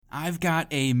I've got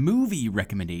a movie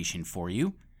recommendation for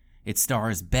you. It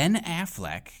stars Ben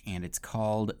Affleck, and it's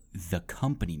called The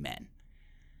Company Men.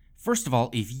 First of all,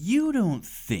 if you don't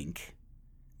think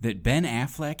that Ben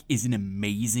Affleck is an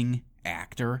amazing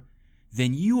actor,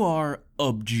 then you are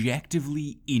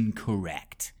objectively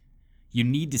incorrect. You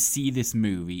need to see this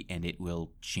movie, and it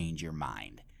will change your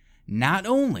mind. Not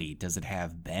only does it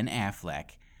have Ben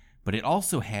Affleck, but it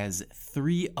also has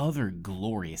three other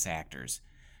glorious actors.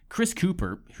 Chris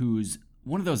Cooper, who's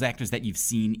one of those actors that you've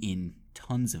seen in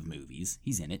tons of movies.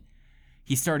 He's in it.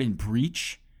 He starred in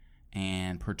Breach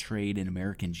and portrayed an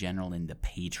American general in The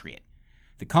Patriot.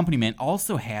 The Company Men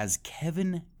also has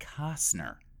Kevin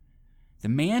Costner. The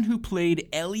man who played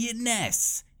Elliot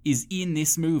Ness is in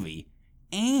this movie,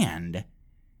 and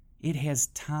it has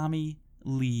Tommy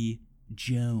Lee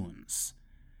Jones.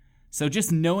 So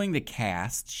just knowing the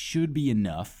cast should be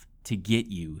enough to get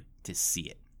you to see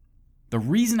it. The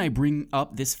reason I bring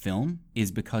up this film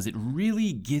is because it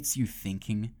really gets you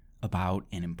thinking about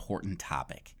an important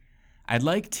topic. I'd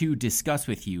like to discuss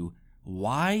with you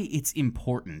why it's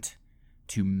important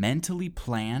to mentally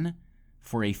plan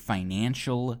for a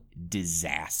financial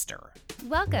disaster.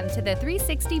 Welcome to the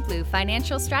 360 Blue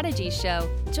Financial Strategies Show.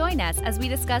 Join us as we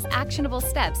discuss actionable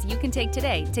steps you can take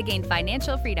today to gain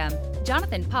financial freedom.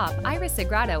 Jonathan Popp, Iris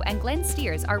Sagrado, and Glenn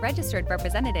Steers are registered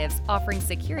representatives offering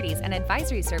securities and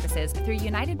advisory services through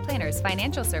United Planners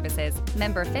Financial Services,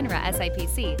 member FINRA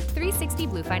SIPC. 360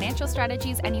 Blue Financial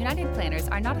Strategies and United Planners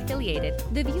are not affiliated.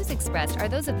 The views expressed are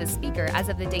those of the speaker as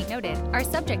of the date noted, are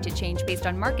subject to change based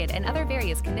on market and other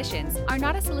various conditions, are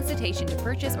not a solicitation to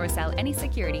purchase or sell any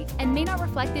security, and may not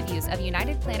reflect the views of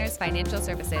United Planners Financial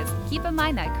Services. Keep in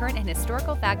mind that current and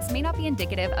historical facts may not be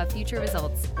indicative of future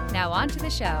results. Now on to the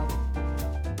show.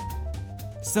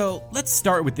 So let's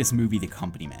start with this movie, The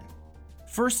Company Men.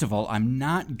 First of all, I'm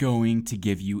not going to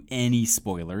give you any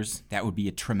spoilers. That would be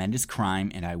a tremendous crime,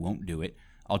 and I won't do it.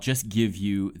 I'll just give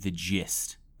you the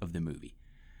gist of the movie.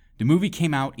 The movie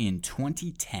came out in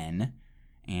 2010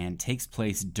 and takes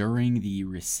place during the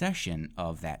recession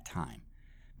of that time.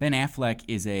 Ben Affleck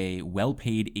is a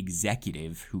well-paid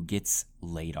executive who gets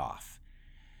laid off,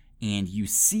 and you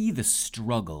see the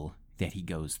struggle that he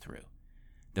goes through.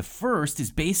 The first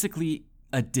is basically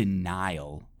a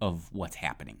denial of what's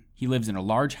happening. He lives in a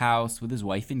large house with his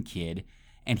wife and kid,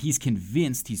 and he's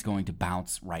convinced he's going to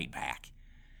bounce right back.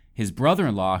 His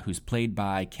brother-in-law, who's played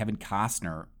by Kevin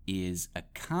Costner, is a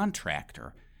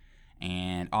contractor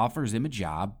and offers him a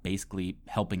job, basically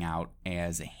helping out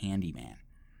as a handyman.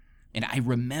 And I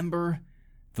remember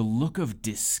the look of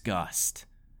disgust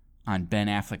on Ben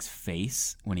Affleck's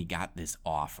face when he got this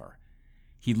offer.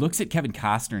 He looks at Kevin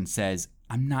Costner and says,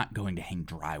 "I'm not going to hang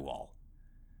drywall."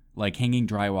 Like hanging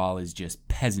drywall is just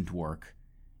peasant work,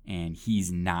 and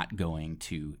he's not going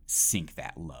to sink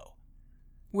that low.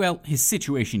 Well, his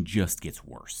situation just gets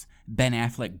worse. Ben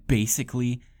Affleck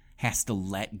basically has to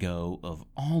let go of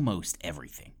almost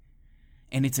everything.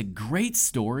 And it's a great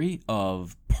story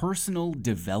of personal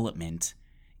development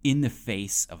in the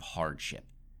face of hardship.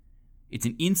 It's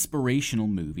an inspirational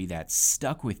movie that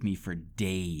stuck with me for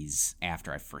days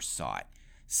after I first saw it.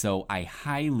 So I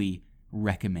highly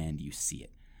recommend you see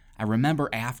it. I remember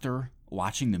after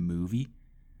watching the movie,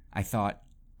 I thought,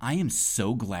 I am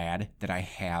so glad that I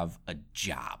have a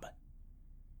job.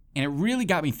 And it really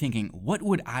got me thinking, what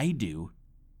would I do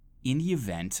in the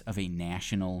event of a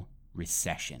national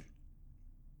recession?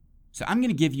 So I'm going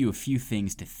to give you a few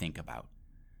things to think about.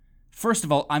 First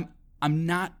of all, I'm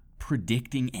not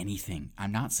predicting anything.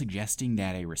 I'm not suggesting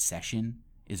that a recession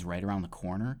is right around the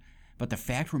corner, but the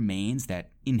fact remains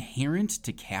that inherent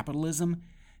to capitalism,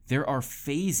 there are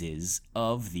phases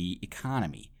of the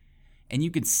economy. And you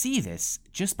can see this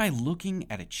just by looking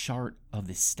at a chart of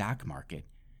the stock market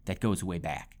that goes way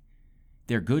back.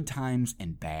 There are good times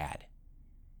and bad.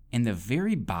 And the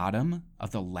very bottom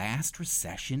of the last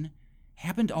recession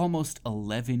happened almost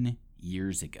 11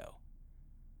 years ago.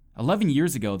 11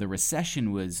 years ago, the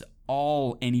recession was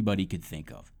all anybody could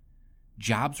think of.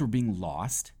 Jobs were being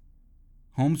lost,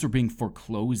 homes were being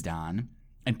foreclosed on,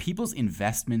 and people's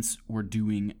investments were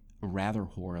doing rather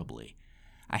horribly.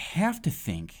 I have to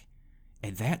think,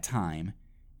 at that time,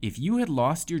 if you had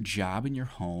lost your job and your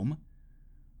home,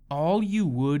 all you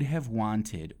would have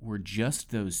wanted were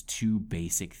just those two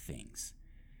basic things.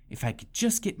 If I could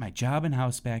just get my job and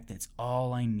house back, that's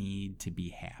all I need to be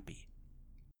happy.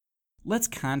 Let's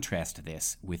contrast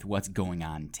this with what's going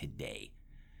on today.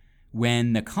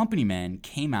 When The Company Men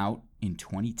came out in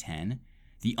 2010,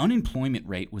 the unemployment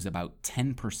rate was about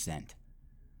 10%.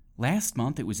 Last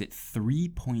month, it was at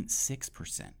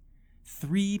 3.6%.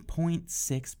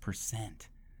 3.6%.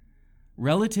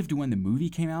 Relative to when the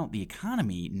movie came out, the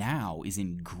economy now is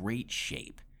in great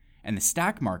shape, and the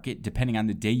stock market, depending on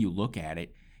the day you look at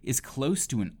it, is close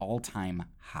to an all-time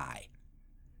high.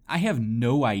 I have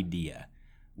no idea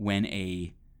when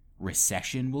a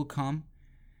recession will come,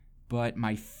 but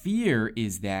my fear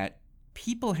is that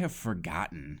people have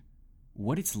forgotten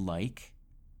what it's like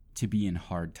to be in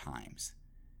hard times.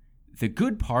 The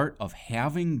good part of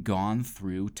having gone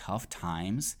through tough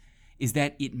times is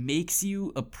that it makes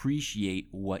you appreciate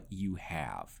what you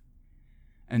have.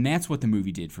 And that's what the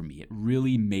movie did for me. It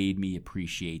really made me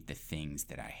appreciate the things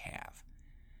that I have.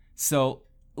 So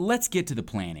let's get to the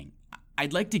planning.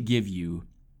 I'd like to give you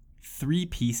 3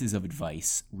 pieces of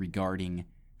advice regarding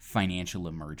financial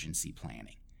emergency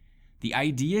planning. The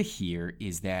idea here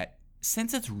is that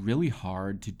since it's really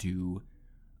hard to do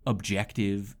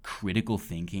objective, critical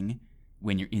thinking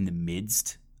when you're in the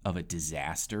midst of a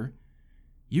disaster,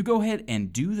 you go ahead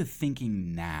and do the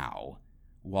thinking now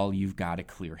while you've got a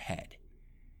clear head.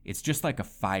 It's just like a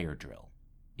fire drill.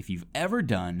 If you've ever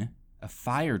done a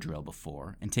fire drill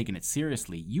before and taken it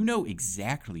seriously, you know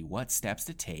exactly what steps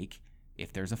to take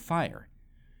if there's a fire.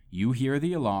 You hear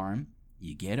the alarm,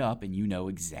 you get up, and you know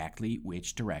exactly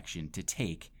which direction to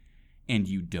take, and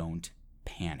you don't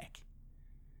panic.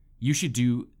 You should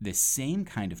do the same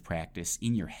kind of practice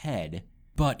in your head,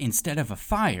 but instead of a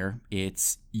fire,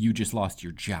 it's you just lost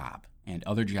your job, and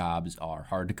other jobs are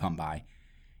hard to come by,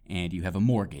 and you have a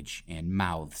mortgage and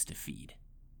mouths to feed.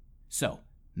 So,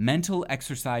 mental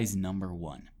exercise number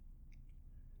 1.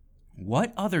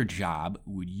 What other job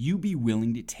would you be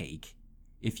willing to take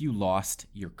if you lost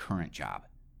your current job?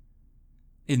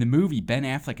 In the movie, Ben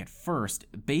Affleck at first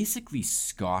basically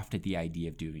scoffed at the idea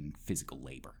of doing physical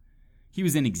labor. He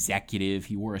was an executive,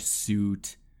 he wore a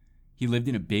suit, he lived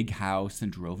in a big house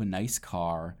and drove a nice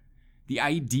car. The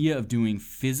idea of doing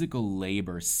physical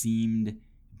labor seemed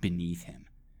beneath him.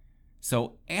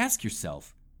 So ask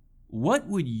yourself, what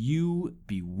would you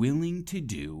be willing to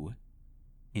do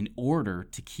in order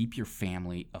to keep your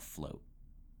family afloat?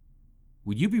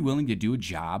 Would you be willing to do a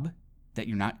job that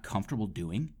you're not comfortable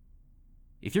doing?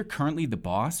 If you're currently the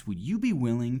boss, would you be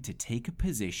willing to take a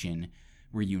position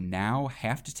where you now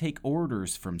have to take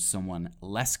orders from someone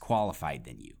less qualified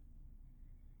than you?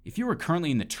 If you were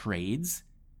currently in the trades,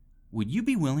 would you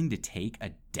be willing to take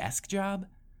a desk job?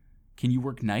 Can you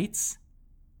work nights?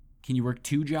 Can you work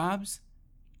 2 jobs?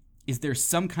 Is there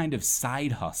some kind of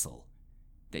side hustle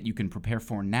that you can prepare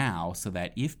for now so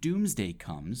that if doomsday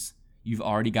comes, you've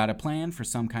already got a plan for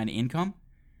some kind of income?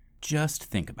 Just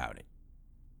think about it.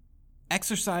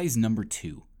 Exercise number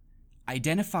 2.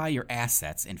 Identify your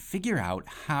assets and figure out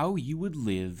how you would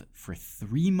live for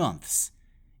 3 months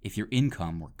if your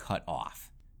income were cut off.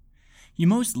 You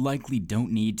most likely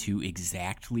don't need to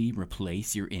exactly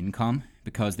replace your income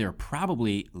because there are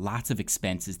probably lots of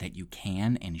expenses that you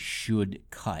can and should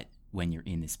cut when you're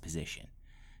in this position.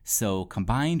 So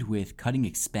combined with cutting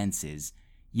expenses,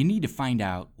 you need to find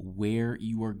out where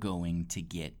you are going to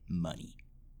get money.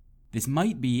 This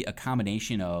might be a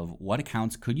combination of what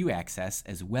accounts could you access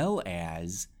as well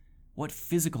as what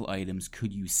physical items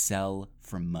could you sell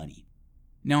for money.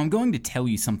 Now I'm going to tell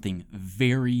you something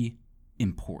very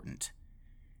important.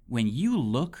 When you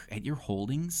look at your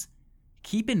holdings,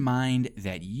 keep in mind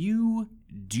that you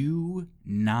do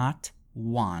not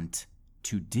want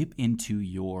to dip into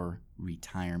your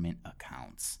retirement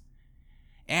accounts.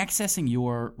 Accessing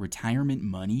your retirement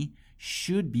money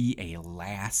should be a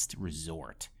last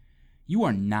resort. You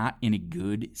are not in a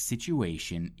good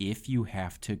situation if you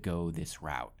have to go this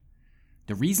route.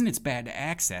 The reason it's bad to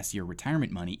access your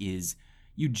retirement money is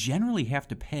you generally have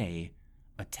to pay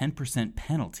a 10%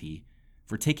 penalty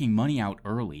for taking money out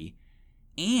early,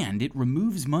 and it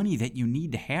removes money that you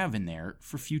need to have in there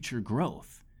for future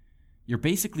growth. You're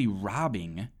basically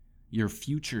robbing your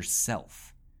future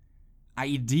self.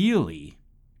 Ideally,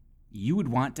 you would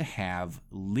want to have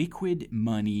liquid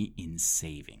money in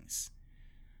savings.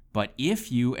 But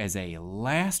if you, as a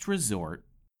last resort,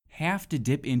 have to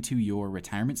dip into your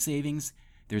retirement savings,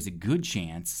 there's a good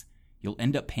chance you'll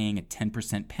end up paying a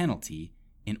 10% penalty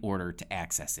in order to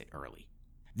access it early.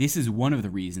 This is one of the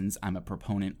reasons I'm a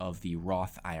proponent of the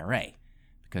Roth IRA,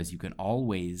 because you can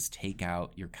always take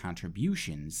out your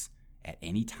contributions at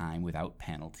any time without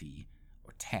penalty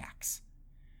or tax.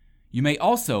 You may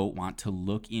also want to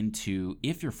look into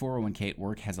if your 401k at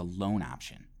work has a loan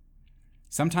option.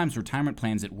 Sometimes retirement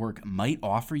plans at work might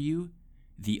offer you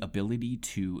the ability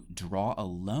to draw a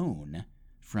loan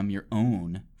from your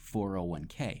own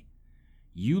 401k.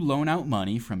 You loan out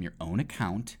money from your own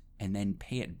account and then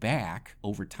pay it back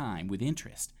over time with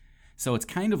interest. So it's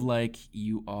kind of like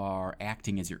you are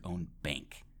acting as your own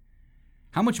bank.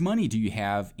 How much money do you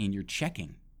have in your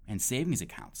checking and savings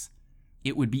accounts?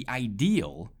 It would be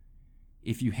ideal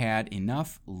if you had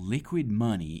enough liquid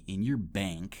money in your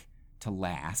bank to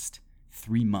last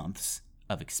 3 months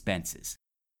of expenses.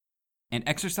 And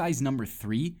exercise number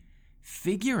 3,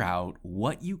 figure out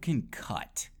what you can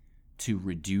cut to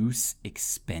reduce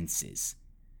expenses.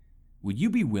 Would you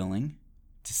be willing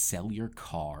to sell your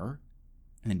car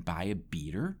and then buy a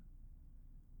beater?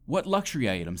 What luxury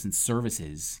items and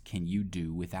services can you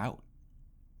do without?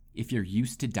 If you're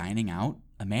used to dining out,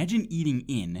 imagine eating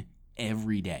in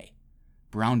every day,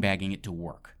 brown bagging it to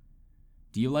work.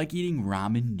 Do you like eating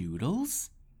ramen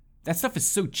noodles? That stuff is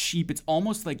so cheap, it's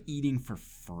almost like eating for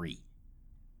free.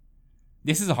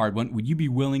 This is a hard one. Would you be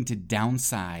willing to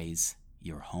downsize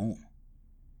your home?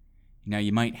 Now,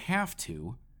 you might have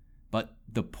to, but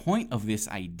the point of this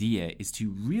idea is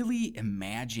to really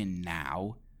imagine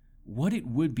now what it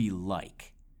would be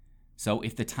like. So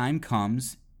if the time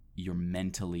comes, you're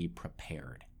mentally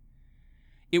prepared.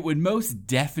 It would most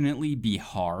definitely be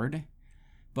hard,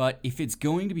 but if it's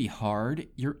going to be hard,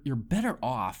 you're better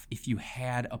off if you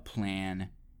had a plan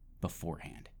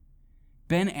beforehand.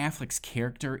 Ben Affleck's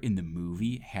character in the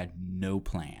movie had no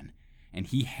plan, and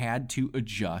he had to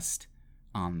adjust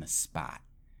on the spot.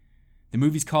 The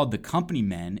movie's called The Company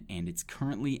Men, and it's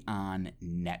currently on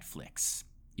Netflix.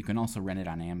 You can also rent it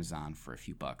on Amazon for a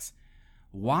few bucks.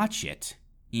 Watch it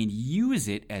and use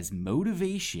it as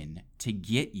motivation to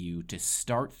get you to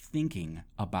start thinking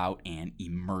about an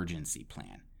emergency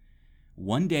plan.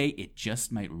 One day, it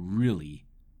just might really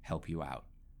help you out.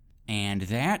 And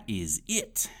that is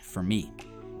it for me.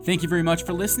 Thank you very much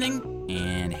for listening,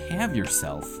 and have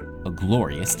yourself a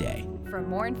glorious day. For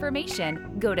more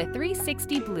information, go to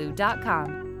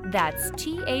 360blue.com. That's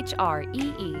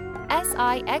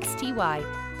THREESIXTY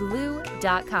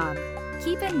blue.com.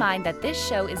 Keep in mind that this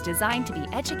show is designed to be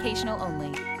educational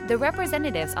only. The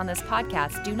representatives on this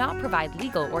podcast do not provide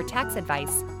legal or tax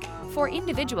advice. For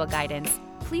individual guidance,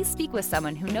 please speak with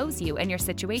someone who knows you and your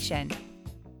situation.